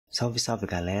Salve, salve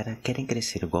galera! Querem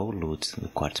crescer igual o Lutz do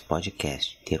Cortes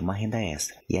Podcast, ter uma renda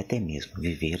extra e até mesmo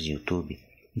viver de YouTube?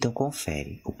 Então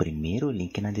confere o primeiro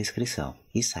link na descrição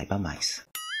e saiba mais.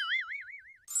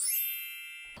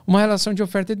 Uma relação de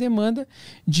oferta e demanda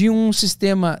de um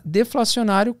sistema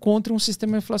deflacionário contra um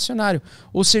sistema inflacionário.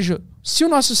 Ou seja, se o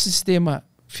nosso sistema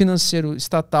financeiro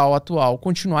estatal atual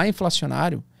continuar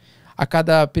inflacionário, a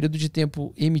cada período de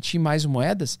tempo emitir mais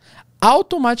moedas,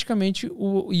 automaticamente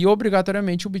e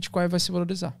obrigatoriamente o Bitcoin vai se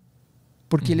valorizar.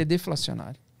 Porque ele é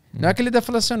deflacionário. Não é que ele é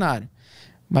deflacionário,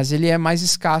 mas ele é mais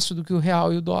escasso do que o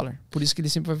real e o dólar. Por isso que ele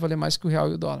sempre vai valer mais que o real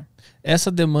e o dólar.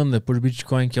 Essa demanda por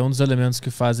Bitcoin, que é um dos elementos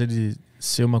que faz ele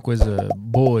ser uma coisa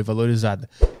boa e valorizada,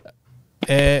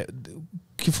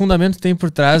 que fundamento tem por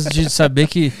trás de saber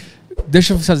que...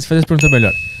 Deixa eu fazer essa pergunta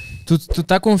melhor. Tu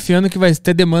tá confiando que vai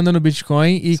ter demanda no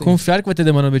Bitcoin e Sim. Confiar que vai ter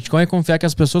demanda no Bitcoin é confiar que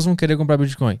as pessoas vão querer comprar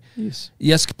Bitcoin. Isso.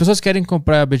 E as pessoas querem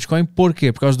comprar Bitcoin por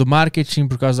quê? Por causa do marketing,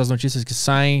 por causa das notícias que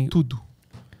saem? Tudo.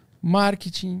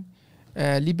 Marketing,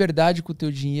 liberdade com o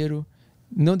teu dinheiro,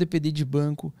 não depender de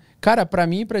banco. Cara, pra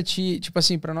mim e pra ti, tipo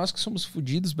assim, pra nós que somos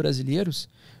fudidos brasileiros,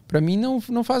 pra mim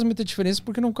não faz muita diferença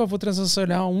porque eu nunca vou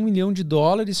transacionar $1 milhão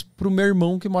pro meu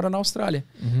irmão que mora na Austrália.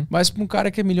 Mas pra um cara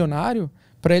que é milionário,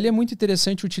 para ele é muito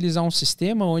interessante utilizar um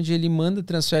sistema onde ele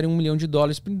transfere $1 milhão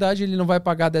por unidade, ele não vai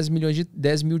pagar 10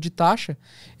 mil de taxa,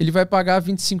 ele vai pagar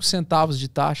 25 centavos de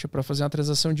taxa para fazer uma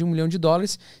transação de $1 milhão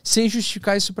sem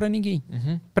justificar isso para ninguém.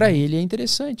 Para ele é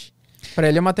interessante. Para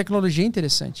ele é uma tecnologia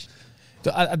interessante.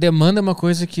 Então, a demanda é uma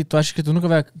coisa que tu acha que tu nunca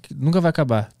vai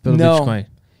acabar pelo Bitcoin?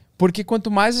 Porque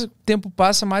quanto mais o tempo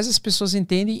passa, mais as pessoas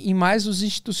entendem e mais os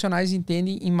institucionais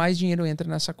entendem e mais dinheiro entra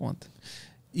nessa conta.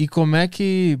 E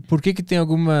por que tem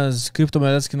algumas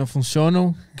criptomoedas que não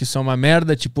funcionam, que são uma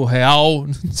merda, tipo real?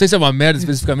 Não sei se é uma merda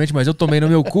especificamente, mas eu tomei no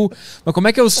meu cu. Mas como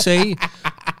é que eu sei?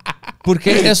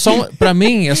 Porque pra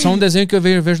mim, é só um desenho que eu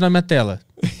vejo na minha tela.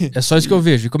 É só isso que eu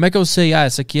vejo. E como é que eu sei?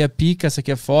 Essa aqui é pica, essa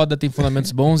aqui é foda, tem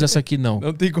fundamentos bons, essa aqui não.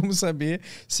 Não tem como saber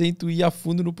sem tu ir a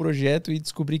fundo no projeto e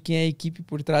descobrir quem é a equipe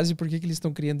por trás e por que eles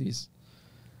estão criando isso.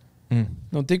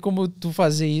 Não tem como tu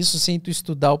fazer isso sem tu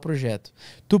estudar o projeto.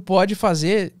 Tu pode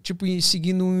fazer, tipo,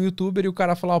 seguindo um youtuber e o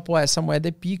cara falar, pô, essa moeda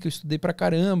é pica, eu estudei pra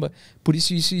caramba, por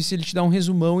isso, ele te dá um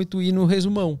resumão e tu ir no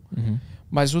resumão.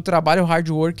 Mas o trabalho hard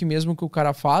work mesmo que o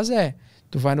cara faz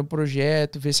tu vai no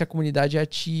projeto, vê se a comunidade é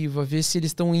ativa, vê se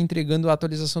eles estão entregando a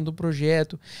atualização do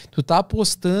projeto. Tu tá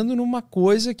apostando numa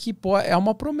coisa que é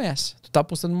uma promessa. Tu tá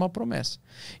apostando numa promessa.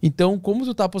 Então, como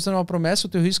tu tá apostando numa promessa, o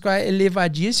teu risco é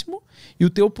elevadíssimo e o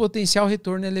teu potencial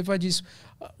retorno é elevadíssimo.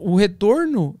 O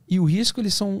retorno e o risco,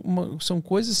 eles são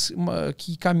coisas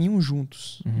que caminham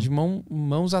juntos, de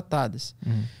mãos atadas.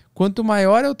 Quanto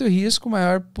maior é o teu risco,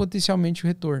 maior potencialmente o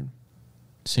retorno.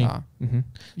 Sim. Tá?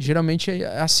 Geralmente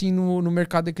é assim no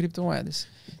mercado de criptomoedas.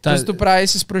 Então, se tu para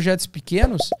esses projetos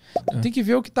pequenos, tu tem que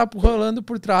ver o que está rolando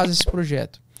por trás desse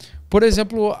projeto. Por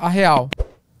exemplo, a Real.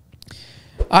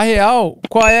 A Real,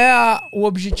 qual é o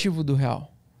objetivo do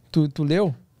Real? Tu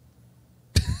leu?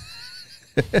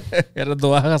 Era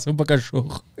doar ração para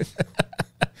cachorro.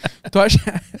 Tu acha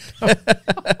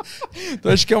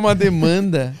que é uma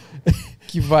demanda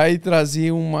que vai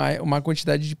trazer uma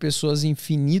quantidade de pessoas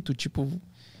infinito, tipo...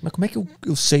 Mas como é que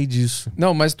eu sei disso?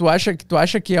 Não, mas tu acha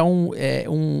que é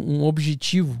um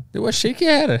objetivo? Eu achei que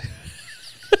era.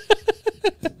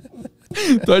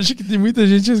 Tu acha que tem muita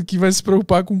gente que vai se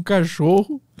preocupar com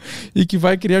cachorro e que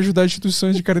vai querer ajudar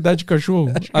instituições de caridade de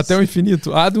cachorro até o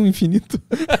infinito? Do infinito.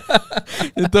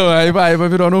 Então, aí vai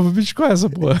virar um novo Bitcoin essa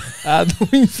porra.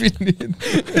 Do infinito.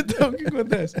 Então, o que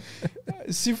acontece?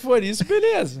 Se for isso,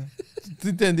 beleza. Tu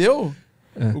entendeu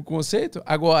o conceito?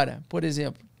 Agora, por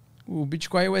exemplo, o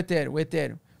Bitcoin e o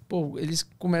Ethereum. Pô, eles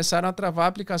começaram a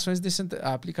travar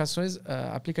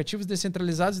aplicativos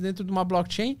descentralizados dentro de uma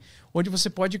blockchain, onde você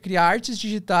pode criar artes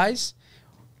digitais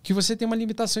que você tem uma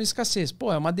limitação de escassez.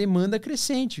 Pô, é uma demanda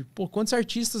crescente. Pô, quantos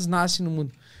artistas nascem no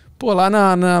mundo? Pô, lá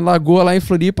na Lagoa, lá em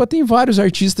Floripa, tem vários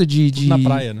artistas na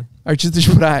praia, né? Artistas de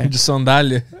praia. De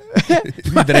sandália.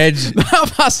 E dread.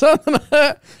 Passando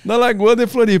na Lagoa de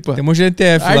Floripa. Tem um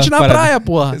GTF lá. Arte na praia,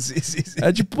 porra. Sim.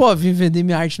 É tipo, pô, vim vender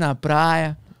minha arte na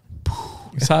praia.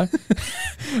 Sabe?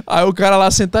 Aí o cara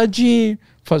lá sentadinho,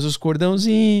 faz os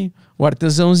cordãozinhos, o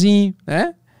artesãozinho,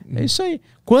 né? É isso aí.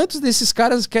 Quantos desses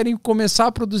caras querem começar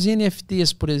a produzir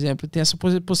NFTs, por exemplo? Tem essa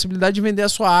possibilidade de vender a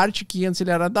sua arte, que antes ele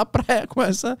era da praia,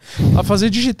 começa a fazer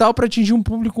digital para atingir um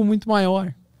público muito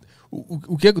maior.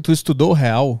 O que tu estudou o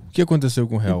real? O que aconteceu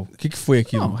com o real? O que foi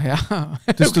aquilo? Não, real.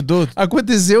 Tu estudou?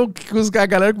 Aconteceu que a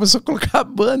galera começou a colocar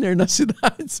banner nas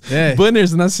cidades.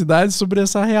 Banners nas cidades sobre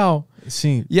essa real.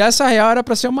 Sim. E essa real era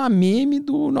para ser uma meme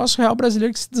do nosso real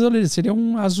brasileiro que se desvaloriza. Seria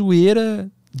uma zoeira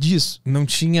disso. Não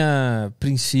tinha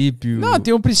princípio. Não,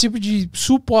 tem um princípio de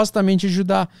supostamente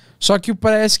ajudar. Só que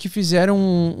parece que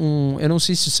fizeram eu não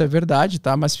sei se isso é verdade,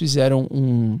 tá? Mas fizeram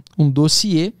um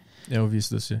dossiê. Eu vi esse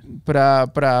dossiê.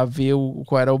 Pra ver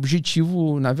qual era o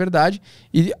objetivo, na verdade.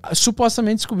 E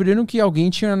supostamente descobriram que alguém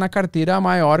tinha na carteira a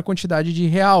maior quantidade de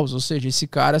reais. Ou seja, esse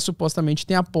cara supostamente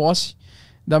tem a posse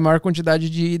da maior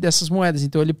quantidade dessas moedas.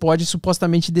 Então ele pode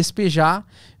supostamente despejar,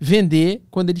 vender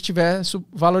quando ele tiver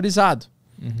valorizado.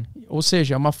 Ou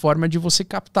seja, é uma forma de você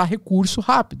captar recurso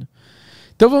rápido.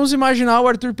 Então vamos imaginar o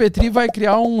Arthur Petri vai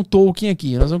criar um token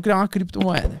aqui. Nós vamos criar uma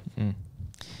criptomoeda.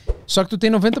 Só que tu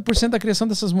tem 90% da criação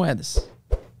dessas moedas.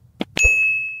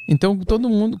 Então todo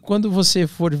mundo, quando você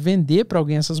for vender para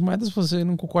alguém essas moedas, você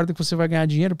não concorda que você vai ganhar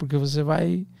dinheiro, porque você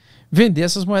vai vender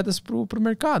essas moedas pro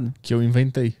mercado. Que eu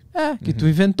inventei. Que tu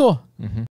inventou.